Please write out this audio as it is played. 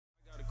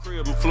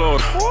Crib in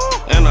Florida,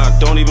 and I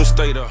don't even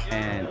stay there.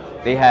 And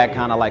they had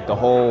kind of like the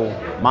whole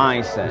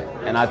mindset,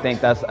 and I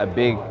think that's a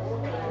big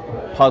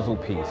puzzle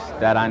piece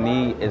that I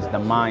need is the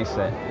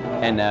mindset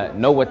and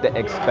know what to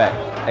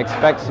expect.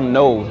 Expect some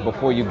no's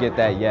before you get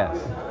that yes.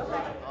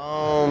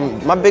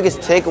 My biggest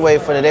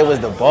takeaway for today was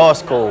the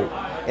boss code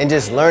and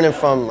just learning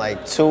from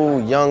like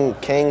two young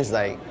kings,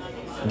 like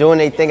doing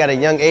their thing at a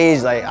young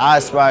age. Like I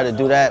aspire to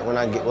do that when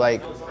I get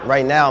like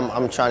right now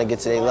I'm trying to get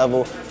to their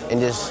level and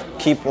just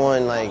keep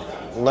on like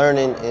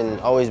learning and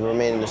always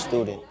remaining a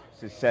student.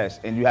 Success,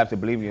 and you have to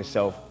believe in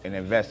yourself and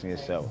invest in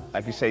yourself.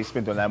 Like you say,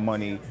 spent on that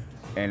money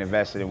and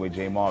invested in with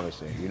Jay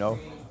Morrison, you know?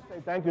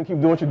 Thank you and keep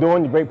doing what you're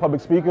doing. You're great public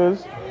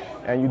speakers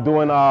and you're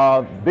doing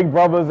big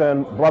brothers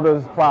and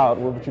brothers proud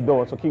with what you're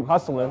doing. So keep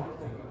hustling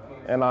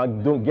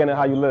and getting it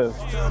how you live.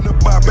 It's time to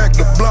buy back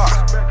the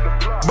block.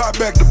 Buy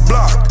back the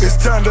block. It's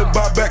time to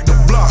buy back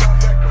the block.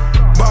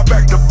 Buy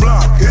back the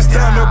block. It's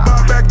time to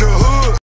buy back the hood.